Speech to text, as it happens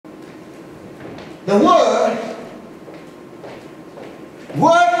The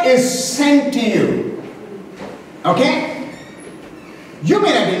word is sent to you. Okay? You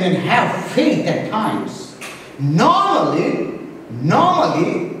may not even have faith at times. Normally,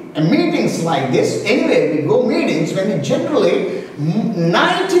 in meetings like this, anyway, we go meetings when we generally,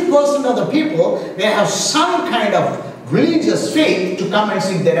 90% of the people, they have some kind of religious faith to come and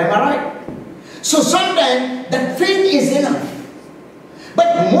sit there. Am I right? So sometimes that faith is enough.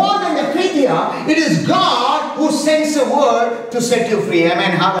 But more than the faith here, it is God who sends a word to set you free.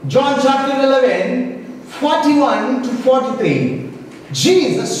 Amen. John chapter 11, 41 to 43.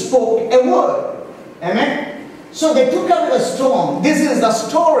 Jesus spoke a word. Amen. So they took out a stone. This is the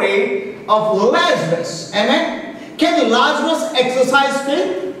story of Lazarus. Amen. Can Lazarus exercise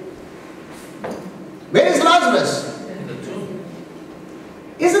faith? Where is Lazarus? In the tomb.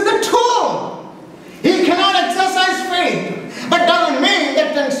 He's in the tomb. He cannot exercise faith. But doesn't mean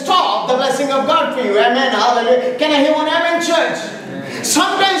that can stop the blessing of God for you. Amen. Hallelujah. Can I hear one amen, church? Amen.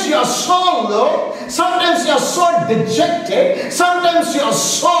 Sometimes you are so low. Sometimes you are so dejected. Sometimes you are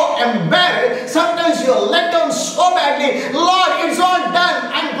so embarrassed. Sometimes you are let down so badly. Lord, it's all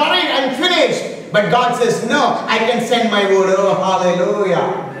done. I'm buried. I'm finished. But God says, no, I can send my word. Oh,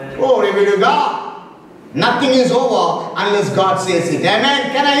 hallelujah. Glory be to God. Nothing is over unless God says it.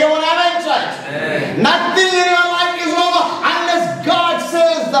 Amen. Can I hear one amen, church? Amen. Nothing in your life is over unless God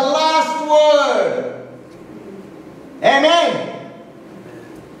says the last word. Amen.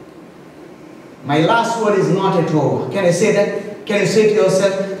 My last word is not at all. Can I say that? Can you say to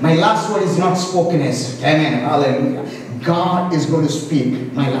yourself, my last word is not spoken as. Amen. Hallelujah. God is going to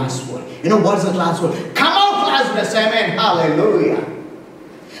speak my last word. You know what is the last word? Come out, Lazarus. Amen. Hallelujah.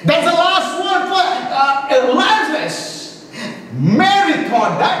 That's the last word for Lazarus. Mary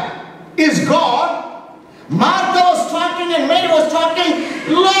thought that is God. Martha was talking and Mary was talking.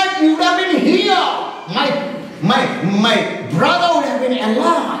 Lord, you would have been here. My brother would have been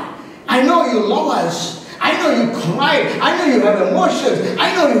alive. I know you love us. I know you cry. I know you have emotions.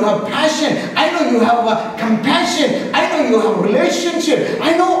 I know you have passion. I know you have compassion. I know you have relationship.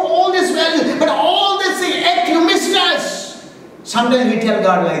 I know all these values. But all this thing, yet you missed us. Sometimes we tell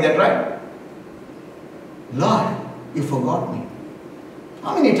God like that, right? Lord, you forgot me.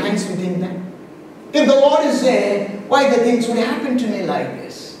 How many times we think that? If the Lord is there, why the things would happen to me like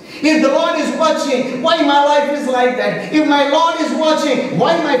this? If the Lord is watching, why my life is like that? If my Lord is watching,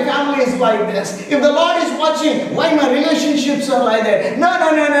 why my family is like this? If the Lord is watching, why my relationships are like that? No.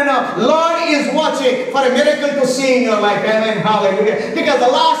 Lord is watching for a miracle to see in your life. Amen. Hallelujah. Because the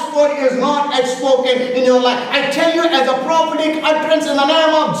last word is not spoken in your life. I tell you as a prophetic utterance in the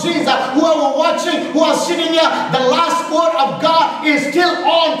name of Jesus, whoever watching, who are sitting here, the last word of God is still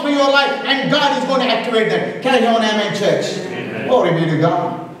on for your life and God is going to activate them. Can I hear an amen, church? Amen. Glory be to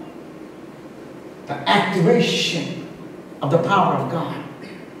God. The activation of the power of God.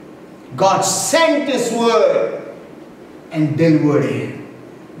 God sent His word and delivered it.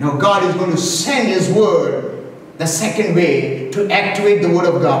 Now God is going to send His word the second way to activate the word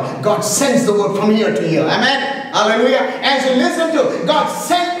of God. God sends the word from here to here. Amen. Hallelujah. As you listen to, God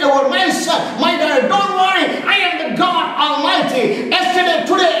sent the word. My son, my daughter, don't worry. I am the God Almighty. Yesterday,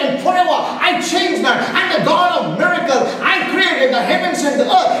 today, and forever. I changed that. I'm the God of miracles. I created the heavens and the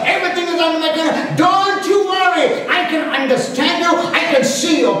earth. Everything is under my control. Don't you worry. I can understand you. I can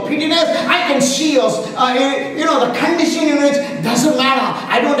see your pettiness. I can see your, the condition in which doesn't matter.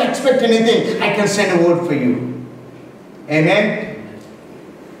 I don't expect anything. I can send a word for you. Amen.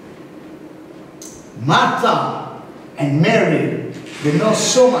 Martha and Mary, they know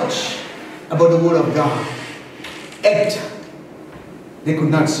so much about the word of God, yet they could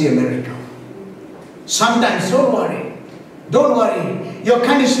not see a miracle. Sometimes, don't worry. Your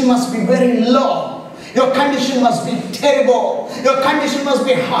condition must be very low. Your condition must be terrible. Your condition must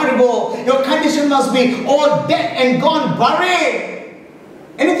be horrible. Your condition must be all dead and gone, buried.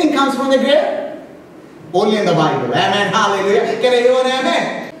 Anything comes from the grave? Only in the Bible. Amen. Hallelujah. Can I hear an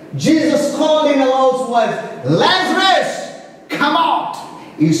amen? Jesus called in a loud voice, Lazarus, come out.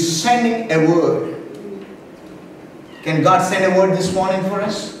 He's sending a word. Can God send a word this morning for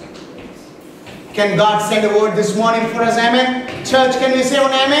us? Can God send a word this morning for us? Amen. Church, can we say an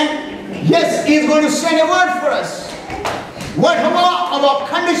amen? Yes, He's going to send a word for us. Whatever our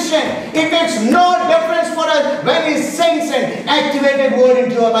condition, it makes no difference for us when He sends an activated word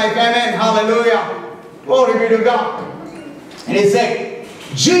into your life. Amen. Hallelujah. Glory be to God. And He said,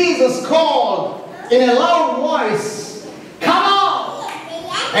 Jesus called in a loud voice, come out.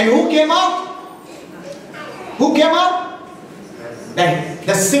 And who came out? Who came out?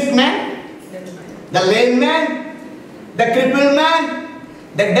 The sick man, the lame man, the crippled man,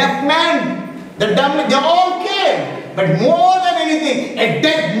 the deaf man, the dumb, they all came. But more than anything, a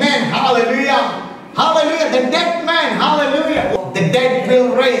dead man, hallelujah. Hallelujah, the dead man, hallelujah. The dead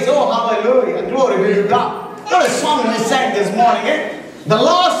will raise, oh hallelujah, glory be to God. What a song we sang this morning, eh? The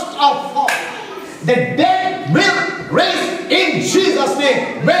last of all, the dead will raise in Jesus'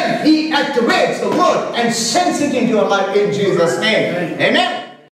 name when He activates the word and sends it into your life in Jesus' name. Amen.